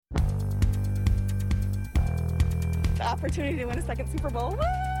the opportunity to win a second Super Bowl. Woo!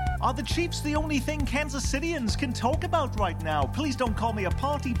 Are the Chiefs the only thing Kansas Cityans can talk about right now? Please don't call me a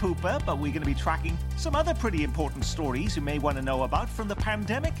party pooper, but we're going to be tracking some other pretty important stories you may want to know about, from the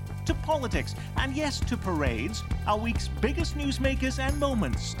pandemic to politics, and yes, to parades. Our week's biggest newsmakers and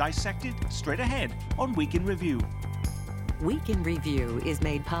moments dissected straight ahead on Week in Review. Week in Review is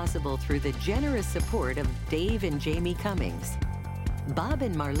made possible through the generous support of Dave and Jamie Cummings, Bob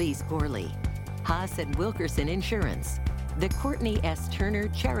and Marlise Gorley, Haas and Wilkerson Insurance, the Courtney S. Turner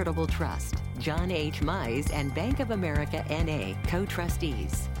Charitable Trust, John H. Mize and Bank of America N.A.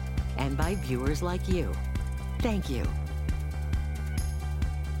 co-trustees, and by viewers like you. Thank you.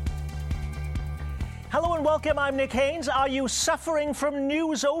 Hello and welcome, I'm Nick Haynes. Are you suffering from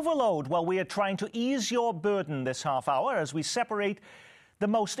news overload? Well, we are trying to ease your burden this half hour as we separate the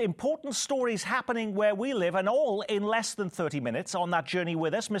most important stories happening where we live, and all in less than 30 minutes. On that journey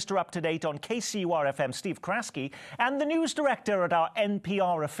with us, Mr. Up-to-Date on KCUR-FM, Steve Kraske, and the news director at our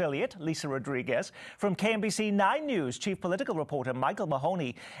NPR affiliate, Lisa Rodriguez, from KMBC 9 News, chief political reporter Michael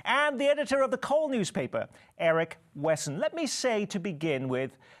Mahoney, and the editor of the Call newspaper, Eric Wesson. Let me say to begin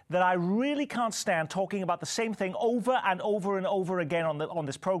with that I really can't stand talking about the same thing over and over and over again on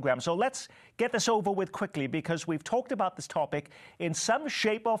this program. So let's get this over with quickly, because we've talked about this topic in some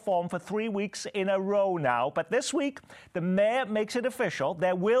shape or form for 3 weeks in a row now. But this week, the mayor makes it official.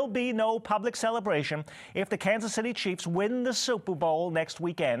 There will be no public celebration if the Kansas City Chiefs win the Super Bowl next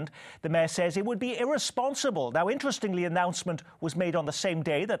weekend. The mayor says it would be irresponsible. Now, interestingly, the announcement was made on the same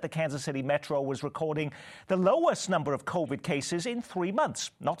day that the Kansas City Metro was recording the lowest number of COVID cases in 3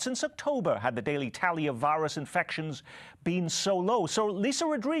 months. Not since October had the daily tally of virus infections been so low. So, Lisa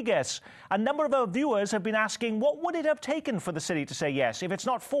Rodriguez, a number of our viewers have been asking, what would it have taken for the city to say yes? If it's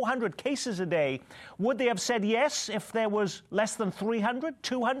not 400 cases a day, would they have said yes if there was less than 300,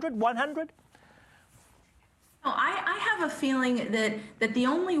 200, 100? I have a feeling that the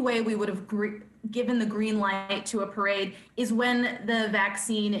only way we would have given the green light to a parade is when the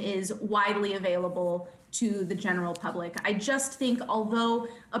vaccine is widely available to the general public. I just think, although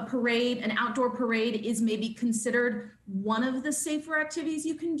a parade, an outdoor parade, is maybe considered one of the safer activities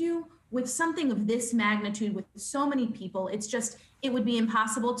you can do, with something of this magnitude, with so many people, it would be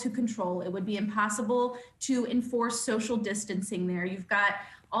impossible to control. It would be impossible to enforce social distancing there. You've got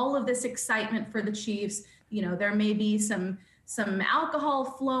all of this excitement for the Chiefs. You know, there may be some alcohol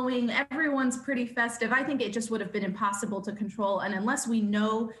flowing. Everyone's pretty festive. I think it just would have been impossible to control. And unless we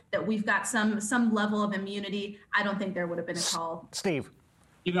know that we've got some level of immunity, I don't think there would have been a call. Steve.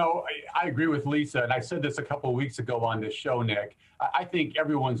 You know, I agree with Lisa, and I said this a couple of weeks ago on this show, Nick. I think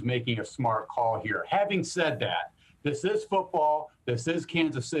everyone's making a smart call here. Having said that, this is football. This is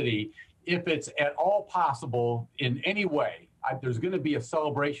Kansas City. If it's at all possible in any way, there's going to be a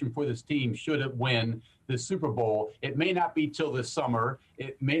celebration for this team should it win the Super Bowl. It may not be till this summer.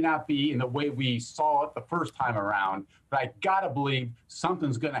 It may not be in the way we saw it the first time around, but I got to believe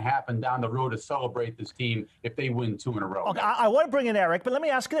something's going to happen down the road to celebrate this team if they win 2 in a row. Okay, I want to bring in Eric, but let me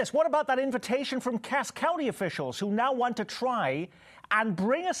ask this. What about that invitation from Cass County officials who now want to try and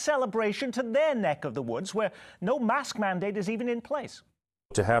bring a celebration to their neck of the woods where no mask mandate is even in place?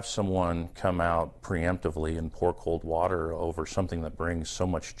 To have someone come out preemptively and pour cold water over something that brings so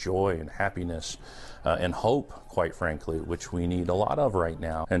much joy and happiness and hope, quite frankly, which we need a lot of right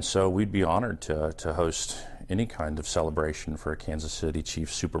now. And so we'd be honored to host any kind of celebration for a Kansas City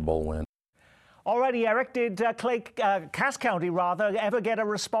Chiefs Super Bowl win. Alrighty, Eric, did Cass County ever get a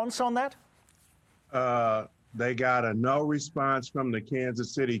response on that? They got a no response from the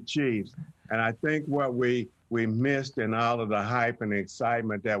Kansas City Chiefs. And I think what we missed in all of the hype and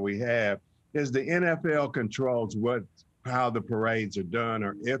excitement that we have is the NFL controls how the parades are done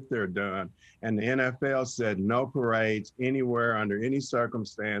or if they're done. And the NFL said no parades anywhere under any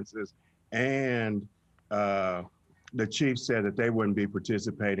circumstances. And the Chiefs said that they wouldn't be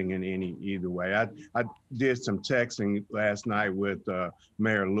participating in either way. I did some texting last night with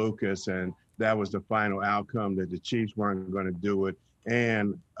Mayor Lucas, and that was the final outcome, that the Chiefs weren't going to do it.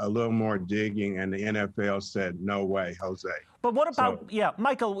 And a little more digging, and the NFL said, no way, Jose. But what about,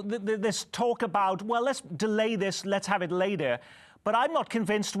 Michael, this talk about, well, let's delay this, let's have it later. But I'm not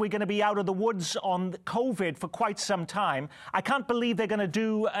convinced we're going to be out of the woods on COVID for quite some time. I can't believe they're going to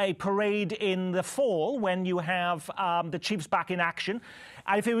do a parade in the fall when you have the Chiefs back in action.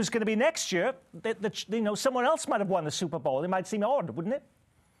 And if it was going to be next year, someone else might have won the Super Bowl. It might seem odd, wouldn't it?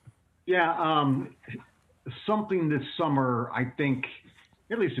 Yeah, something this summer, I think,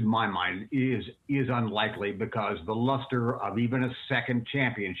 at least in my mind, is unlikely because the luster of even a second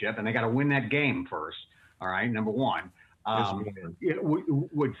championship, and they got to win that game first, all right, number one. it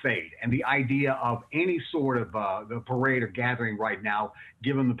would fade. And the idea of any sort of the parade or gathering right now,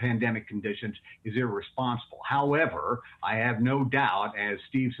 given the pandemic conditions, is irresponsible. However, I have no doubt, as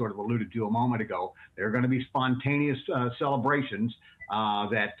Steve sort of alluded to a moment ago, there are going to be spontaneous celebrations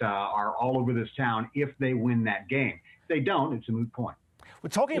that are all over this town if they win that game. If they don't, it's a moot point. We're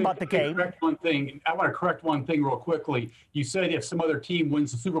talking about the game. I want to correct one thing real quickly. You said if some other team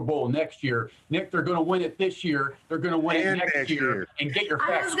wins the Super Bowl next year, Nick, they're going to win it this year. They're going to win it next year. And get your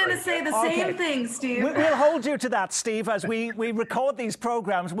facts I was going to say the same thing, Steve. We'll hold you to that, Steve. As we record these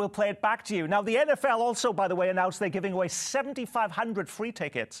programs, we'll play it back to you. Now, the NFL also, by the way, announced they're giving away 7,500 free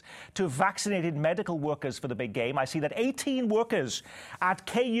tickets to vaccinated medical workers for the big game. I see that 18 workers at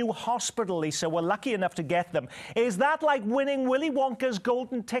KU Hospital, Lisa, were lucky enough to get them. Is that like winning Willy Wonka's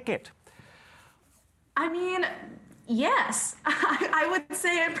golden ticket? I mean, yes. I would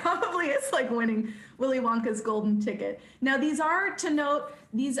say it probably is like winning Willy Wonka's golden ticket. Now, these are, to note,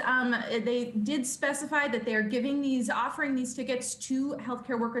 these they did specify that they are offering these tickets to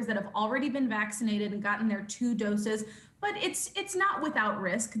healthcare workers that have already been vaccinated and gotten their 2 doses. But it's not without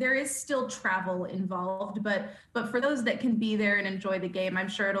risk. There is still travel involved. But for those that can be there and enjoy the game, I'm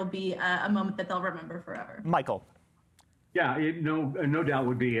sure it'll be a moment that they'll remember forever. Michael. Yeah, no doubt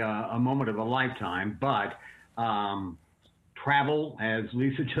would be a moment of a lifetime, but travel, as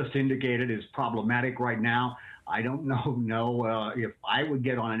Lisa just indicated, is problematic right now. I don't know if I would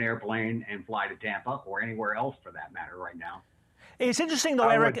get on an airplane and fly to Tampa or anywhere else for that matter right now. It's interesting, though,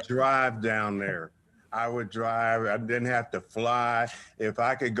 Eric. I would drive down there. I would drive. I didn't have to fly. If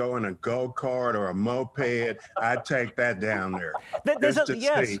I could go in a go-kart or a moped, I'd take that down there. There's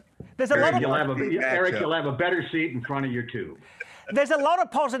a lot of Eric, you'll have a better seat in front of your tube. There's a lot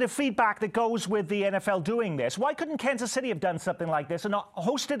of positive feedback that goes with the NFL doing this. Why couldn't Kansas City have done something like this and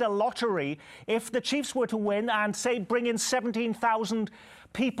hosted a lottery if the Chiefs were to win and, say, bring in 17,000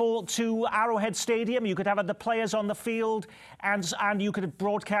 people to Arrowhead Stadium? You could have the players on the field and you could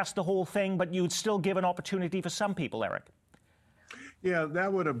broadcast the whole thing, but you'd still give an opportunity for some people, Eric. Yeah,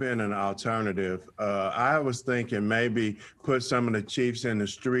 that would have been an alternative. I was thinking maybe put some of the Chiefs in the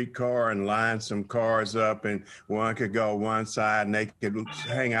streetcar and line some cars up, and one could go one side and they could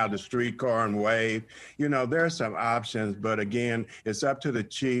hang out the streetcar and wave. You know, there are some options, but again, it's up to the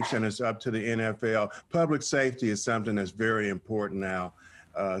Chiefs and it's up to the NFL. Public safety is something that's very important now.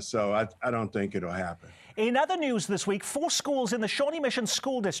 So I don't think it'll happen. In other news this week, 4 schools in the Shawnee Mission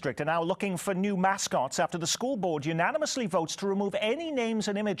School District are now looking for new mascots after the school board unanimously votes to remove any names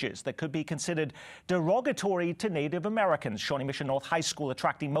and images that could be considered derogatory to Native Americans. Shawnee Mission North High School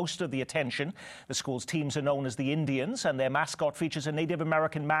attracting most of the attention. The school's teams are known as the Indians, and their mascot features a Native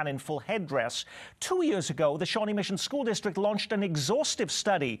American man in full headdress. 2 years ago, the Shawnee Mission School District launched an exhaustive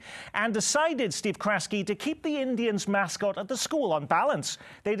study and decided, Steve Kraske, to keep the Indians mascot at the school. On balance,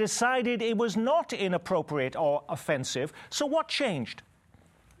 they decided it was not inappropriate or offensive. So what changed?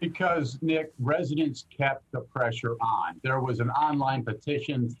 Because, Nick, residents kept the pressure on. There was an online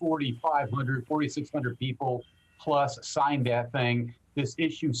petition, 4,500, 4,600 people plus signed that thing. This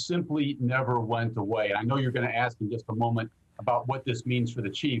issue simply never went away. And I know you're going to ask in just a moment about what this means for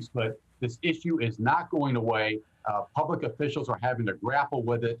the Chiefs, but this issue is not going away. Public officials are having to grapple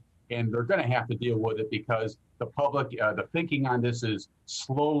with it, and they're going to have to deal with it because the public, the thinking on this is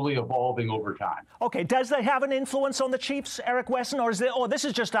slowly evolving over time. Okay, does that have an influence on the Chiefs, Eric Wesson, or is it, oh, this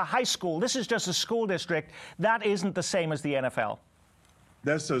is just a high school, this is just a school district, that isn't the same as the NFL?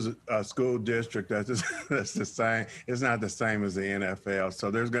 That's a school district. That's the same. It's not the same as the NFL. So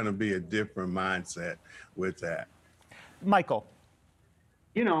there's going to be a different mindset with that. Michael.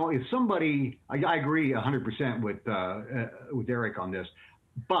 You know, if somebody, I agree 100% with Eric on this,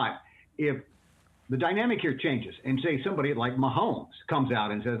 but if the dynamic here changes and say somebody like Mahomes comes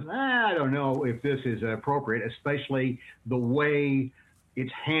out and says, I don't know if this is appropriate, especially the way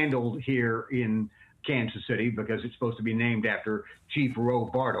it's handled here in Kansas City, because it's supposed to be named after Chief Roe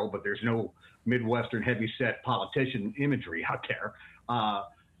Bartle, but there's no Midwestern heavyset politician imagery out there.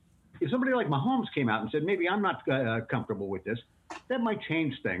 If somebody like Mahomes came out and said, maybe I'm not comfortable with this, that might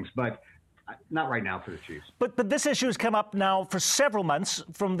change things, but not right now for the Chiefs. But this issue has come up now for several months,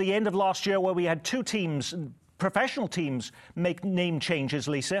 from the end of last year where we had 2 teams, professional teams, make name changes,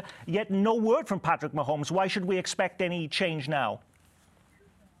 Lisa, yet no word from Patrick Mahomes. Why should we expect any change now?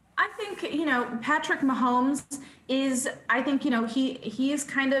 I think, you know, Patrick Mahomes is, I think, you know, he is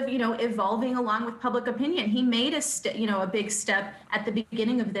kind of, you know, evolving along with public opinion. He made a big step at the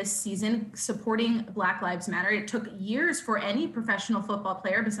beginning of this season supporting Black Lives Matter. It took years for any professional football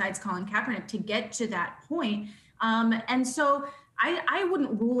player besides Colin Kaepernick to get to that point. And so I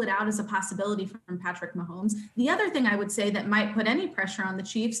wouldn't rule it out as a possibility from Patrick Mahomes. The other thing I would say that might put any pressure on the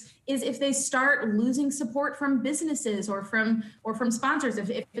Chiefs is if they start losing support from businesses or from sponsors. If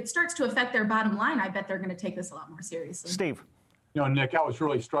it starts to affect their bottom line, I bet they're going to take this a lot more seriously. Steve. You know, Nick, I was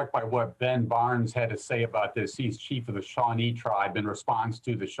really struck by what Ben Barnes had to say about this. He's chief of the Shawnee tribe in response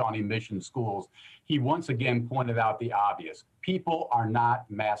to the Shawnee Mission Schools. He once again pointed out the obvious. People are not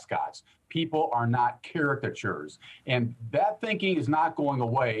mascots. People are not caricatures. And that thinking is not going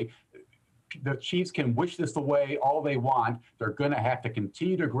away. The Chiefs can wish this away all they want. They're going to have to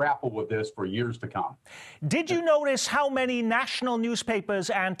continue to grapple with this for years to come. Did you notice how many national newspapers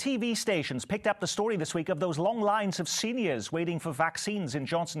and TV stations picked up the story this week of those long lines of seniors waiting for vaccines in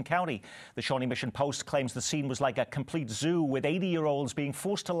Johnson County? The Shawnee Mission Post claims the scene was like a complete zoo with 80-year-olds being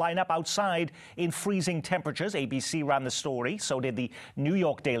forced to line up outside in freezing temperatures. ABC ran the story. So did the New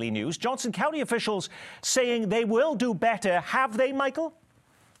York Daily News. Johnson County officials saying they will do better. Have they, Michael?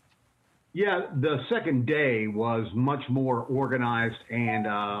 Yeah, the second day was much more organized and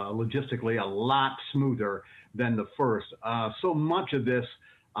logistically a lot smoother than the first. So much of this,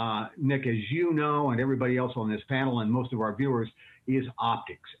 Nick, as you know, and everybody else on this panel and most of our viewers, is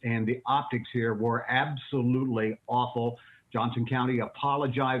optics. And the optics here were absolutely awful. Johnson County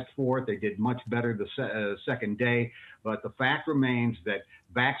apologized for it. They did much better the second day. But the fact remains that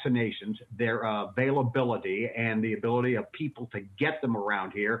vaccinations, their availability and the ability of people to get them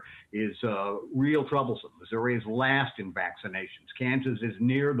around here is real troublesome. Missouri is last in vaccinations. Kansas is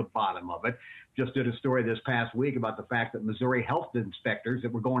near the bottom of it. Just did a story this past week about the fact that Missouri health inspectors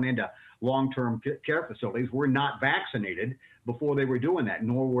that were going into long-term care facilities were not vaccinated before they were doing that,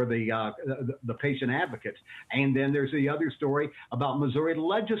 nor were the patient advocates. And then there's the other story about Missouri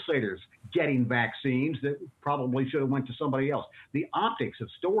legislators getting vaccines that probably should have went to somebody else. The optics of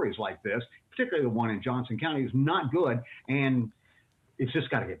stories like this, particularly the one in Johnson County, is not good, and it's just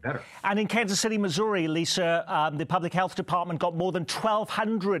got to get better. And in Kansas City, Missouri, Lisa, the public health department got more than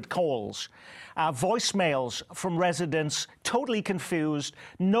 1,200 calls, voicemails from residents, totally confused,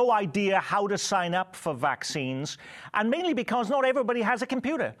 no idea how to sign up for vaccines, and mainly because not everybody has a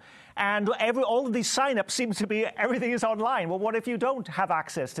computer. And all of these sign-ups seem to be everything is online. Well, what if you don't have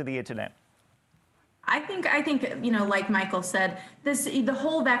access to the internet? I think, you know, like Michael said, the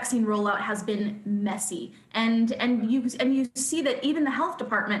whole vaccine rollout has been messy, and you see that even the health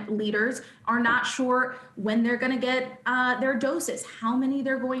department leaders are not sure when they're going to get their doses, how many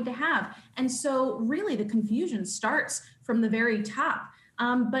they're going to have, and so really the confusion starts from the very top.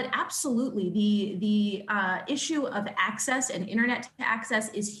 But absolutely, the issue of access and internet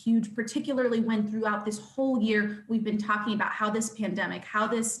access is huge, particularly when throughout this whole year we've been talking about how this pandemic, how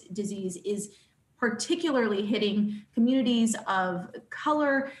this disease is particularly hitting communities of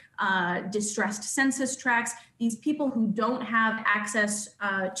color, distressed census tracts. These people who don't have access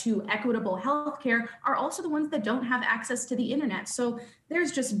to equitable health care are also the ones that don't have access to the internet. So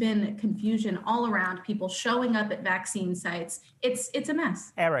there's just been confusion all around, people showing up at vaccine sites. It's a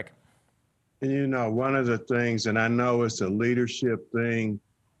mess. Eric. And you know, one of the things, and I know it's a leadership thing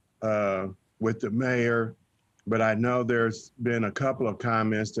with the mayor, but I know there's been a couple of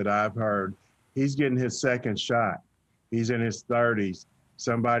comments that I've heard. He's getting his second shot. He's in his 30s.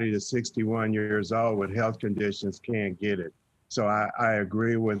 Somebody that's 61 years old with health conditions can't get it. So I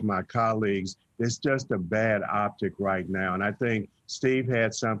agree with my colleagues. It's just a bad optic right now. And I think Steve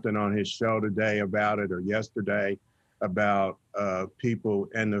had something on his show today about it, or yesterday, about people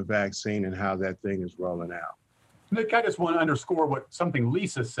and the vaccine and how that thing is rolling out. Nick, I just want to underscore something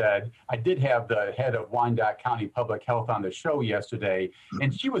Lisa said. I did have the head of Wyandotte County Public Health on the show yesterday,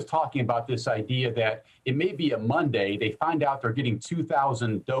 and she was talking about this idea that it may be a Monday. They find out they're getting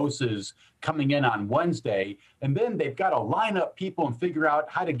 2,000 doses coming in on Wednesday, and then they've got to line up people and figure out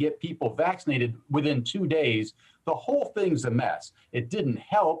how to get people vaccinated within 2 days. The whole thing's a mess. It didn't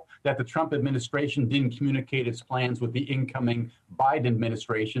help that the Trump administration didn't communicate its plans with the incoming Biden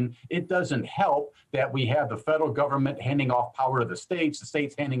administration. It doesn't help that we have the federal government handing off power to the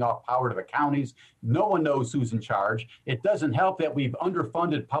states handing off power to the counties. No one knows who's in charge. It doesn't help that we've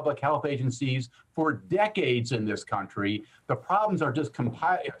underfunded public health agencies for decades in this country. The problems are just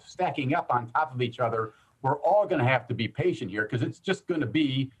stacking up on top of each other. We're all going to have to be patient here because it's just going to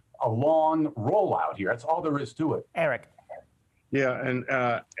be a long rollout here. That's all there is to it. Eric. Yeah, and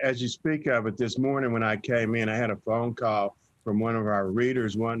as you speak of it, this morning when I came in, I had a phone call from one of our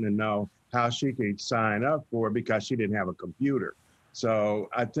readers wanting to know how she could sign up for it because she didn't have a computer. So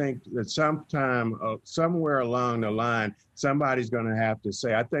I think that somewhere along the line, somebody's going to have to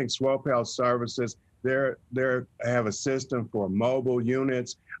say, I think Swope Health Services, they have a system for mobile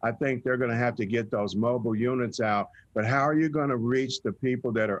units. I think they're going to have to get those mobile units out. But how are you going to reach the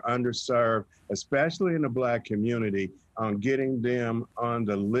people that are underserved, especially in the Black community, on getting them on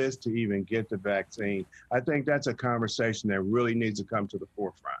the list to even get the vaccine? I think that's a conversation that really needs to come to the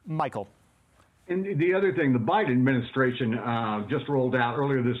forefront. Michael. And the other thing, the Biden administration just rolled out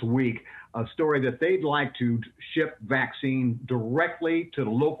earlier this week a story that they'd like to ship vaccine directly to the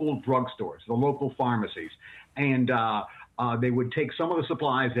local drugstores, the local pharmacies. And they would take some of the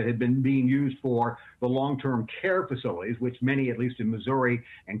supplies that had been being used for the long-term care facilities, which many, at least in Missouri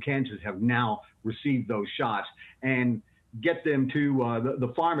and Kansas, have now received those shots, and get them to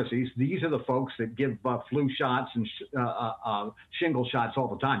the pharmacies. These are the folks that give flu shots and shingle shots all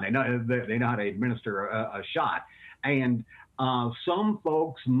the time. They know how to administer a shot. And some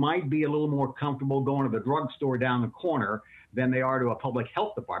folks might be a little more comfortable going to the drugstore down the corner than they are to a public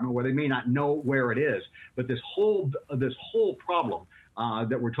health department, where they may not know where it is. But this whole problem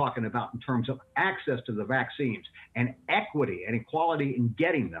that we're talking about in terms of access to the vaccines and equity and equality in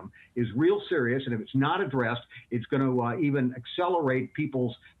getting them is real serious. And if it's not addressed, it's going to even accelerate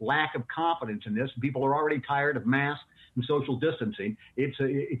people's lack of confidence in this. People are already tired of masks and social distancing.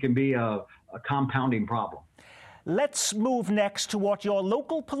 It can be a compounding problem. Let's move next to what your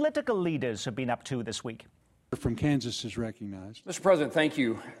local political leaders have been up to this week. From Kansas is recognized. Mr. President, thank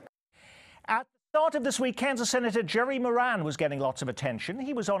you. At the start of this week, Kansas Senator Jerry Moran was getting lots of attention.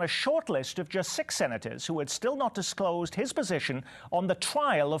 He was on a short list of just 6 senators who had still not disclosed his position on the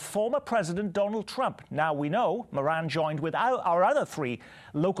trial of former President Donald Trump. Now we know Moran joined with our other 3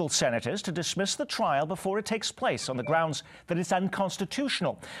 local senators to dismiss the trial before it takes place on the grounds that it's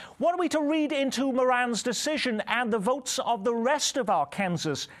unconstitutional. What are we to read into Moran's decision and the votes of the rest of our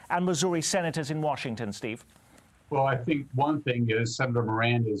Kansas and Missouri senators in Washington, Steve? Well, I think one thing is Senator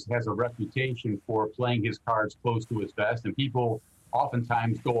Moran has a reputation for playing his cards close to his vest, and people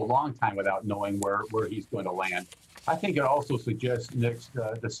oftentimes go a long time without knowing where he's going to land. I think it also suggests, Nick,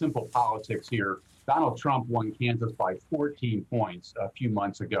 the simple politics here. Donald Trump won Kansas by 14 points a few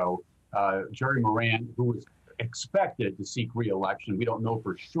months ago. Jerry Moran, who was expected to seek re-election, we don't know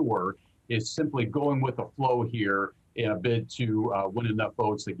for sure, is simply going with the flow here in a bid to win enough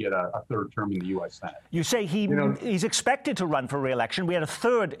votes to get a 3rd term in the U.S. Senate. You say he's expected to run for re-election. We had a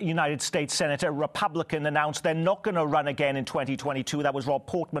 3rd United States Senator, Republican, announced they're not going to run again in 2022. That was Rob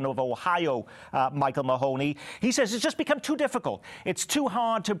Portman of Ohio, Michael Mahoney. He says it's just become too difficult. It's too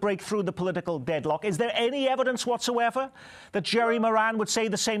hard to break through the political deadlock. Is there any evidence whatsoever that Jerry Moran would say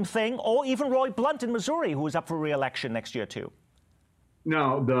the same thing, or even Roy Blunt in Missouri, who is up for re-election next year too?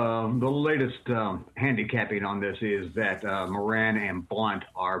 No, the latest handicapping on this is that Moran and Blunt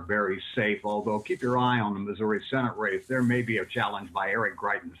are very safe, although keep your eye on the Missouri Senate race. There may be a challenge by Eric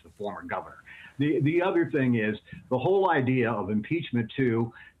Greitens, the former governor. The other thing is the whole idea of impeachment,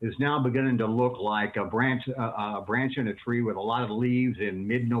 too, is now beginning to look like a branch in a tree with a lot of leaves in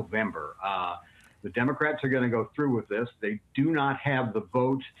mid-November. The Democrats are going to go through with this. They do not have the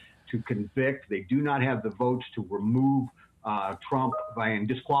votes to convict. They do not have the votes to remove Trump and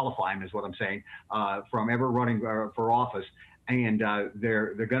disqualify him, is what I'm saying, from ever running for office. And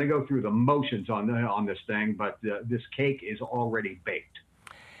they're going to go through the motions on this thing, but this cake is already baked.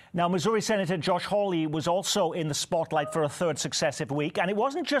 Now, Missouri Senator Josh Hawley was also in the spotlight for a 3rd successive week, and it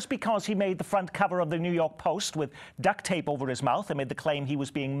wasn't just because he made the front cover of the New York Post with duct tape over his mouth amid the claim he was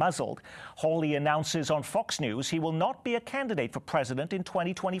being muzzled. Hawley announces on Fox News he will not be a candidate for president in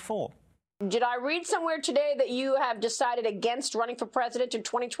 2024. Did I read somewhere today that you have decided against running for president in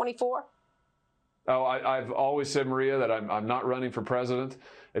 2024? Oh, I've always said, Maria, that I'm not running for president.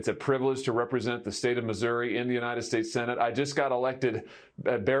 It's a privilege to represent the state of Missouri in the United States Senate. I just got elected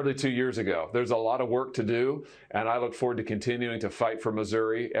barely 2 years ago. There's a lot of work to do, and I look forward to continuing to fight for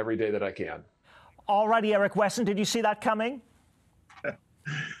Missouri every day that I can. All righty, Eric Wesson, did you see that coming?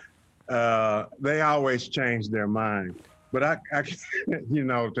 They always change their mind. But I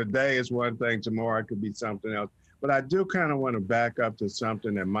today is one thing, tomorrow it could be something else. But I do kind of want to back up to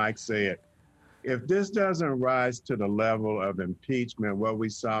something that Mike said. If this doesn't rise to the level of impeachment, what we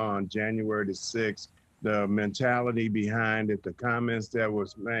saw on January the 6th, the mentality behind it, the comments that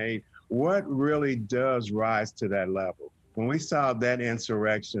was made, what really does rise to that level? When we saw that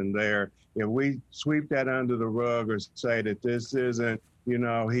insurrection there, if we sweep that under the rug or say that this isn't,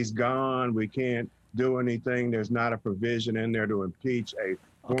 he's gone, we can't do anything, there's not a provision in there to impeach a...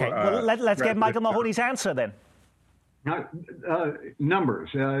 Okay, well, let's get Michael Mahoney's answer then. Numbers.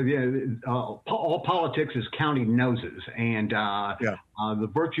 All politics is counting noses, and the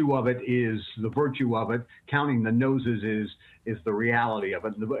virtue of it is the virtue of it. Counting the noses is the reality of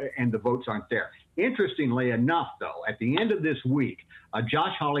it, and the votes aren't there. Interestingly enough, though, at the end of this week,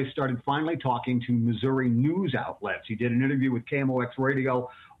 Josh Hawley started finally talking to Missouri news outlets. He did an interview with KMOX Radio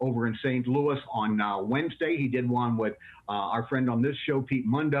over in St. Louis on Wednesday. He did one with our friend on this show, Pete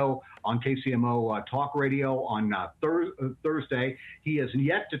Mundo, on KCMO Talk Radio on Thursday. He has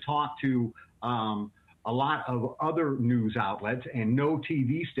yet to talk to a lot of other news outlets and no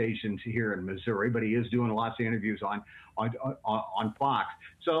TV stations here in Missouri, but he is doing lots of interviews on Fox.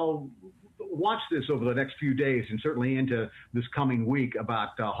 So watch this over the next few days and certainly into this coming week about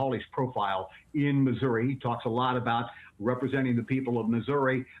Hawley's profile in Missouri. He talks a lot about representing the people of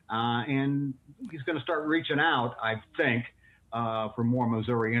Missouri, and he's going to start reaching out, I think, for more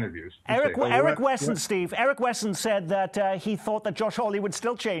Missouri interviews. Eric Wesson, Steve. Eric Wesson said that he thought that Josh Hawley would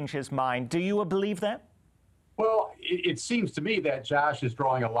still change his mind. Do you believe that? Well, it seems to me that Josh is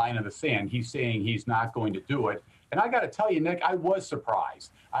drawing a line in the sand. He's saying he's not going to do it. And I got to tell you, Nick, I was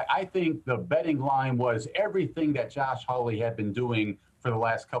surprised. I think the betting line was everything that Josh Hawley had been doing for the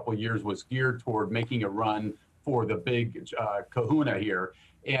last couple of years was geared toward making a run for the big kahuna here.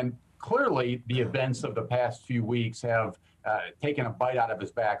 And clearly, the events of the past few weeks have taken a bite out of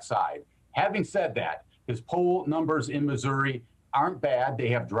his backside. Having said that, his poll numbers in Missouri aren't bad. They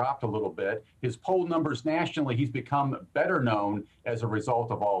have dropped a little bit. His poll numbers nationally, he's become better known as a result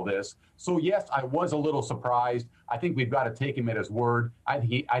of all this. So yes, I was a little surprised. I think we've got to take him at his word. I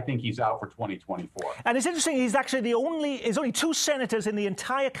think he's out for 2024. And it's interesting, he's actually there's only two senators in the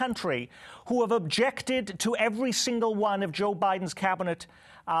entire country who have objected to every single one of Joe Biden's cabinet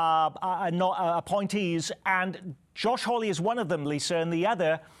appointees, and Josh Hawley is one of them, Lisa, and the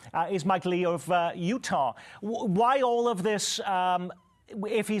other is Mike Lee of Utah. Why all of this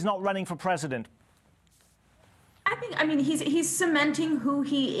if he's not running for president? I mean, he's cementing who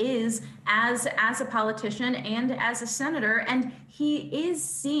he is as a politician and as a senator, and he is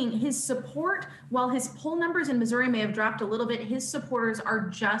seeing his support. While his poll numbers in Missouri may have dropped a little bit, his supporters are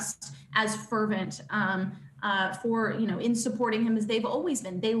just as fervent in supporting him as they've always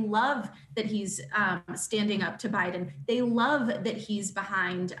been. They love that he's standing up to Biden. They love that he's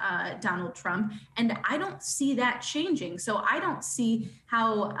behind Donald Trump, and I don't see that changing. So I don't see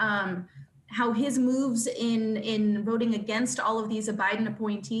how his moves in voting against all of these Biden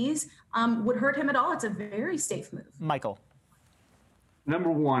appointees would hurt him at all. It's a very safe move. Michael.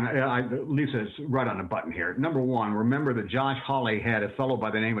 Number one, Lisa's right on the button here. Number one, remember that Josh Hawley had a fellow by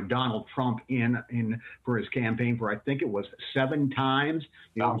the name of Donald Trump in for his campaign for, I think it was 7 times.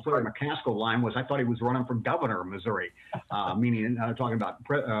 The McCaskill line was, I thought he was running for governor of Missouri, meaning talking about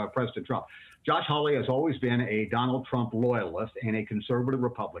President Trump. Josh Hawley has always been a Donald Trump loyalist and a conservative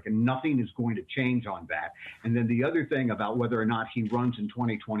Republican. Nothing is going to change on that. And then the other thing about whether or not he runs in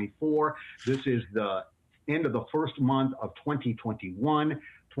 2024, this is the end of the first month of 2021.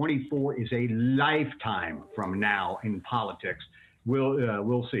 24 is a lifetime from now in politics.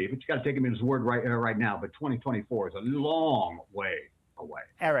 We'll see. But you got to take him in his word right now. But 2024 is a long way away.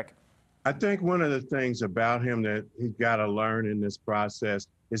 Eric. I think one of the things about him that he's got to learn in this process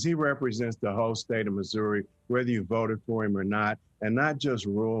is he represents the whole state of Missouri, whether you voted for him or not, and not just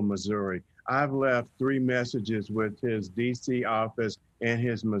rural Missouri. I've left 3 messages with his D.C. office and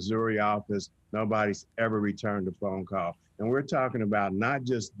his Missouri office. Nobody's ever returned a phone call. And we're talking about not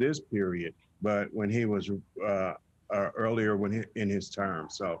just this period, but when he was earlier in his term.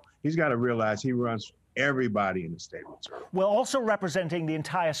 So he's got to realize he runs everybody in the state of Missouri. Well, also representing the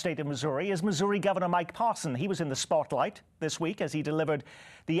entire state of Missouri is Missouri Governor Mike Parson. He was in the spotlight this week as he delivered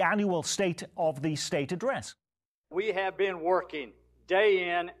the annual State of the State address. We have been working day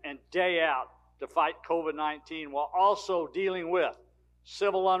in and day out to fight COVID-19 while also dealing with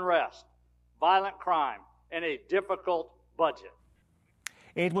civil unrest, violent crime, and a difficult budget.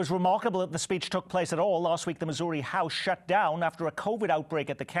 It was remarkable that the speech took place at all. Last week, the Missouri House shut down after a COVID outbreak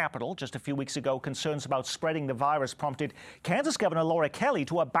at the Capitol. Just a few weeks ago, concerns about spreading the virus prompted Kansas Governor Laura Kelly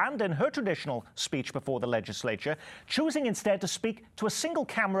to abandon her traditional speech before the legislature, choosing instead to speak to a single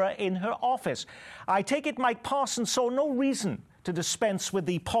camera in her office. I take it Mike Parsons saw no reason to dispense with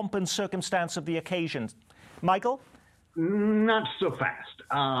the pomp and circumstance of the occasion. Michael? Not so fast.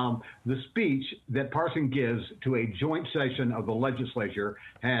 The speech that Parson gives to a joint session of the legislature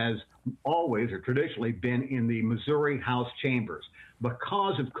has always or traditionally been in the Missouri House chambers.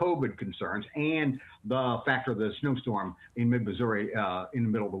 Because of COVID concerns and the factor of the snowstorm in mid-Missouri in the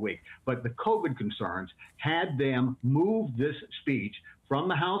middle of the week. But the COVID concerns had them move this speech from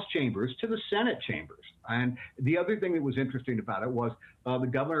the House chambers to the Senate chambers. And the other thing that was interesting about it was the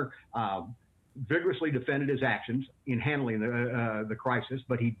governor vigorously defended his actions in handling the crisis,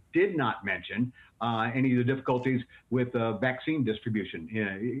 but he did not mention any of the difficulties with vaccine distribution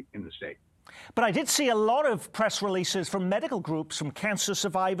in the state. But I did see a lot of press releases from medical groups, from cancer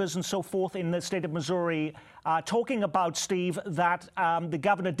survivors and so forth in the state of Missouri, talking about, Steve, that the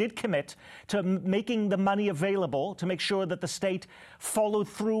governor did commit to making the money available to make sure that the state followed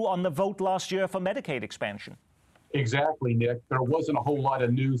through on the vote last year for Medicaid expansion. Exactly, Nick. There wasn't a whole lot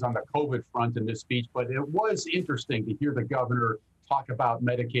of news on the COVID front in this speech, but it was interesting to hear the governor talk about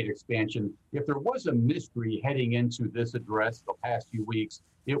Medicaid expansion. If there was a mystery heading into this address the past few weeks,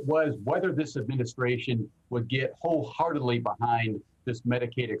 it was whether this administration would get wholeheartedly behind this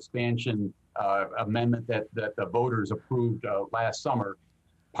Medicaid expansion amendment that the voters approved last summer.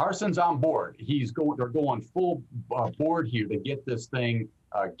 Parson's on board. They're going full board here to get this thing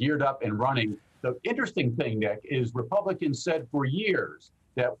geared up and running. The interesting thing, Nick, is Republicans said for years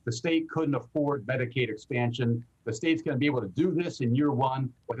that the state couldn't afford Medicaid expansion. The state's going to be able to do this in year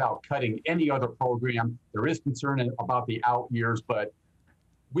one without cutting any other program. There is concern about the out years, but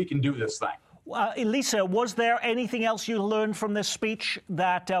we can do this thing. Lisa, was there anything else you learned from this speech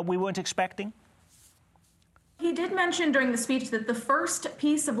that we weren't expecting? He did mention during the speech that the first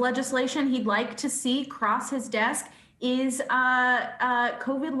piece of legislation he'd like to see cross his desk is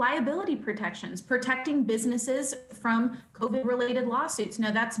COVID liability protections, protecting businesses from COVID-related lawsuits.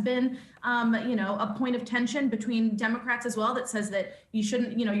 Now, that's been, a point of tension between Democrats as well that says that you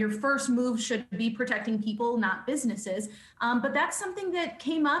shouldn't, your first move should be protecting people, not businesses. But that's something that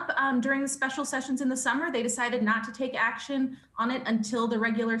came up during the special sessions in the summer. They decided not to take action on it until the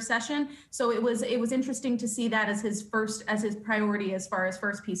regular session. So it was interesting to see that as his priority as far as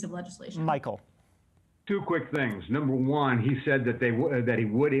first piece of legislation. Michael. Two quick things. Number one, he said that he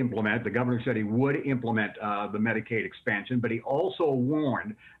would implement, the governor said he would implement the Medicaid expansion, but he also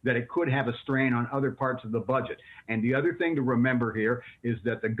warned that it could have a strain on other parts of the budget. And the other thing to remember here is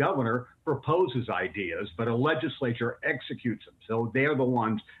that the governor proposes ideas, but a legislature executes them. So they're the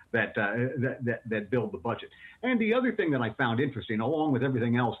ones that build the budget. And the other thing that I found interesting, along with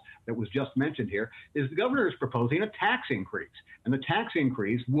everything else that was just mentioned here, is the governor is proposing a tax increase. And the tax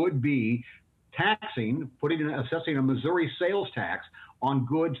increase would be assessing a Missouri sales tax on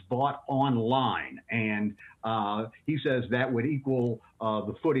goods bought online. And he says that would equal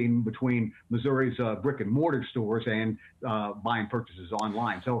the footing between Missouri's brick and mortar stores and buying purchases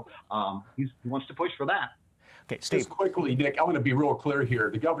online. So he wants to push for that. Okay, Steve. Just quickly, Nick, I want to be real clear here.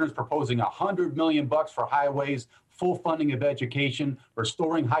 The governor's proposing $100 million for highways, full funding of education,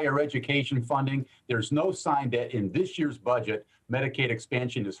 restoring higher education funding. There's no sign that in this year's budget, Medicaid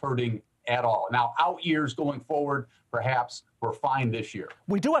expansion is hurting at all. Now, out years going forward, perhaps we're fine this year.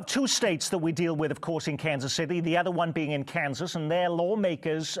 We do have two states that we deal with, of course, in Kansas City, the other one being in Kansas, and their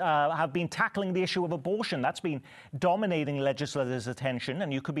lawmakers have been tackling the issue of abortion. That's been dominating legislators' attention,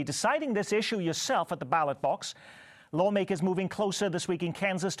 and you could be deciding this issue yourself at the ballot box. Lawmakers moving closer this week in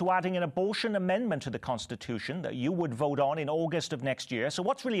Kansas to adding an abortion amendment to the Constitution that you would vote on in August of next year. So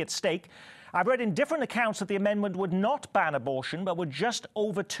what's really at stake? I've read in different accounts that the amendment would not ban abortion, but would just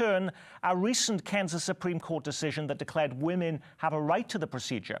overturn a recent Kansas Supreme Court decision that declared women have a right to the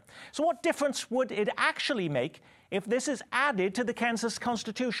procedure. So what difference would it actually make if this is added to the Kansas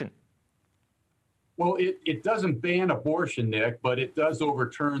Constitution? Well, it doesn't ban abortion, Nick, but it does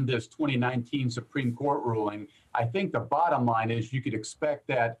overturn this 2019 Supreme Court ruling. I think the bottom line is you could expect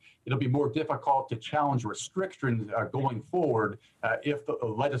that it'll be more difficult to challenge restrictions going forward if the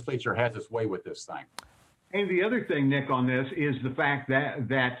legislature has its way with this thing. And the other thing, Nick, on this is the fact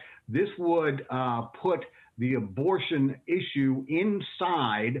that this would put the abortion issue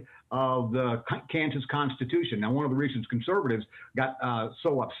inside of the Kansas Constitution. Now, one of the reasons conservatives got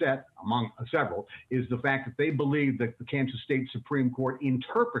so upset, among several, is the fact that they believe that the Kansas State Supreme Court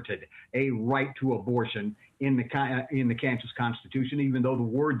interpreted a right to abortion in the Kansas Constitution, even though the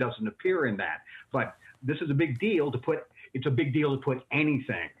word doesn't appear in that. But this is a big deal to put. It's a big deal to put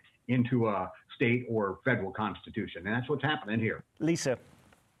anything into a state or federal constitution, and that's what's happening here. Lisa.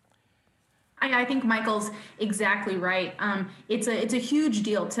 I think Michael's exactly right. It's a huge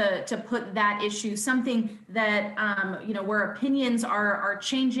deal to put that issue, something that where opinions are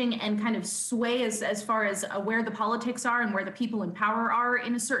changing and kind of sway as far as where the politics are and where the people in power are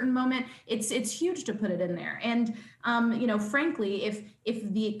in a certain moment. It's huge to put it in there. And frankly,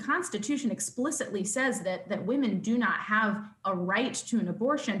 if the Constitution explicitly says that women do not have a right to an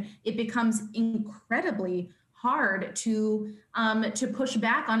abortion, it becomes incredibly hard to push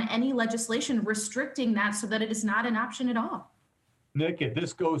back on any legislation restricting that so that it is not an option at all. Nick, if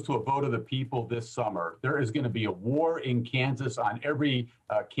this goes to a vote of the people this summer, there is going to be a war in Kansas on every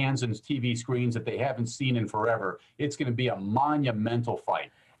Kansans TV screens that they haven't seen in forever. It's going to be a monumental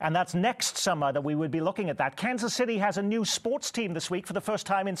fight. And that's next summer that we would be looking at that. Kansas City has a new sports team this week for the first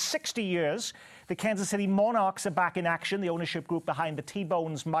time in 60 years. The Kansas City Monarchs are back in action. The ownership group behind the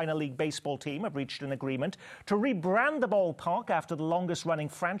T-Bones minor league baseball team have reached an agreement to rebrand the ballpark after the longest-running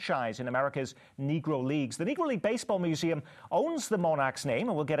franchise in America's Negro Leagues. The Negro League Baseball Museum owns the Monarchs name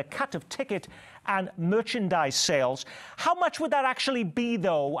and will get a cut of ticket and merchandise sales. How much would that actually be,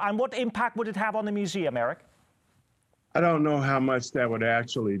 though, and what impact would it have on the museum, Eric? I don't know how much that would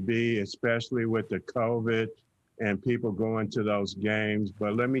actually be, especially with the COVID and people going to those games.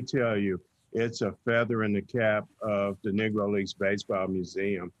 But let me tell you, it's a feather in the cap of the Negro Leagues Baseball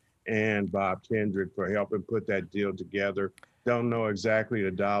Museum and Bob Kendrick for helping put that deal together. Don't know exactly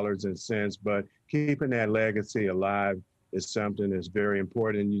the dollars and cents, but keeping that legacy alive is something that's very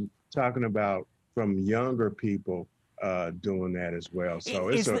important. You're talking about from younger people doing that as well. So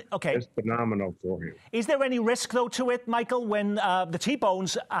it's phenomenal for him. Is there any risk, though, to it, Michael, when the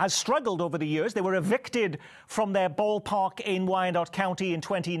T-Bones has struggled over the years? They were evicted from their ballpark in Wyandotte County in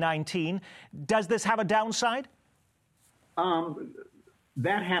 2019. Does this have a downside?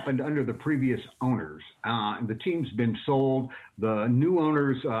 That happened under the previous owners. The team's been sold. The new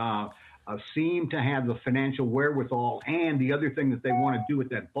owners seem to have the financial wherewithal. And the other thing that they want to do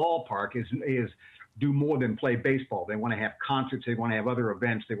with that ballpark is do more than play baseball. They want to have concerts. They want to have other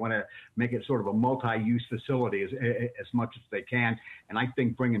events. They want to make it sort of a multi-use facility as much as they can. And I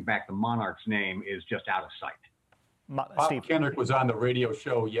think bringing back the Monarchs name is just out of sight. Bob Kendrick was on the radio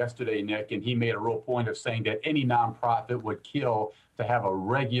show yesterday, Nick, and he made a real point of saying that any nonprofit would kill to have a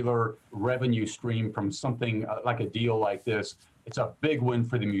regular revenue stream from something like a deal like this. It's a big win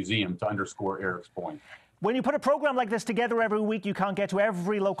for the museum, to underscore Eric's point. When you put a program like this together every week, you can't get to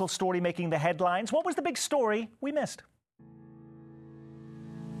every local story making the headlines. What was the big story we missed?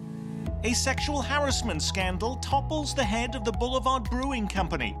 A sexual harassment scandal topples the head of the Boulevard Brewing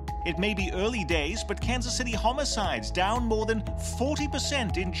Company. It may be early days, but Kansas City homicides down more than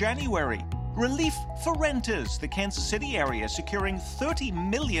 40% in January. Relief for renters, the Kansas City area securing $30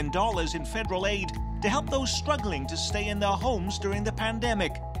 million in federal aid to help those struggling to stay in their homes during the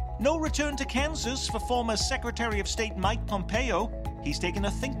pandemic. No return to Kansas for former Secretary of State Mike Pompeo. He's taken a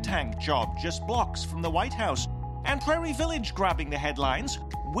think tank job just blocks from the White House. And Prairie Village grabbing the headlines.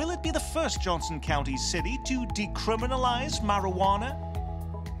 Will it be the first Johnson County city to decriminalize marijuana?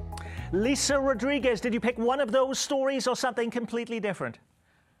 Lisa Rodriguez, did you pick one of those stories or something completely different?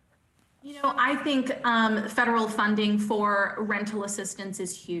 You know, I think federal funding for rental assistance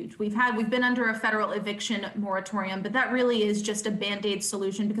is huge. We've been under a federal eviction moratorium, but that really is just a Band-Aid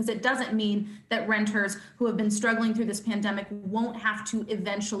solution because it doesn't mean that renters who have been struggling through this pandemic won't have to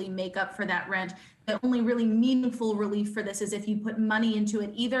eventually make up for that rent. The only really meaningful relief for this is if you put money into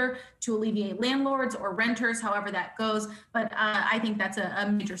it, either to alleviate landlords or renters, however that goes. But I think that's a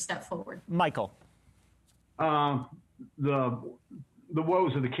major step forward. Michael. The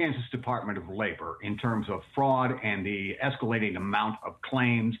woes of the Kansas Department of Labor in terms of fraud and the escalating amount of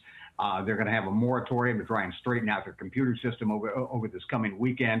claims. They're going to have a moratorium to try and straighten out their computer system over this coming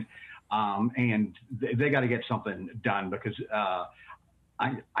weekend. And they got to get something done because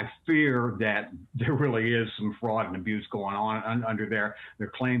I fear that there really is some fraud and abuse going on under there.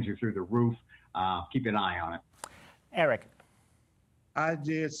 Their claims are through the roof. Keep an eye on it. Eric. I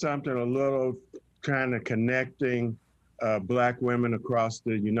did something a little kind of connecting Black women across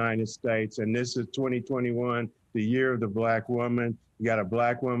the United States. And this is 2021, the year of the Black woman. You got a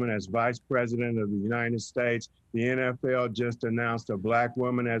Black woman as Vice President of the United States. The NFL just announced a Black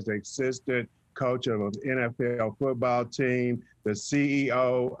woman as the assistant coach of an NFL football team. The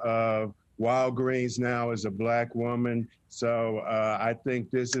CEO of Walgreens now is a Black woman. So I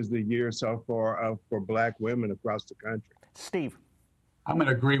think this is the year so far for Black women across the country. Steve. I'm going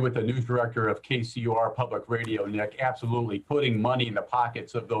to agree with the news director of KCUR Public Radio, Nick. Absolutely. Putting money in the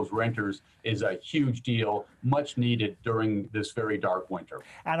pockets of those renters is a huge deal, much needed during this very dark winter.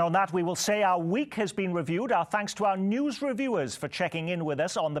 And on that, we will say our week has been reviewed. Our thanks to our news reviewers for checking in with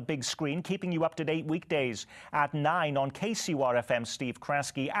us on the big screen, keeping you up to date weekdays at 9 on KCUR FM, Steve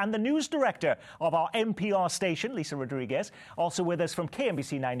Kraske, and the news director of our NPR station, Lisa Rodriguez. Also with us from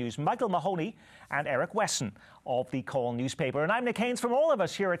KMBC 9 News, Michael Mahoney and Eric Wesson of the Call newspaper. And I'm Nick Haynes. From all of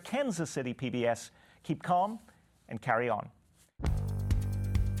us here at Kansas City PBS, keep calm and carry on.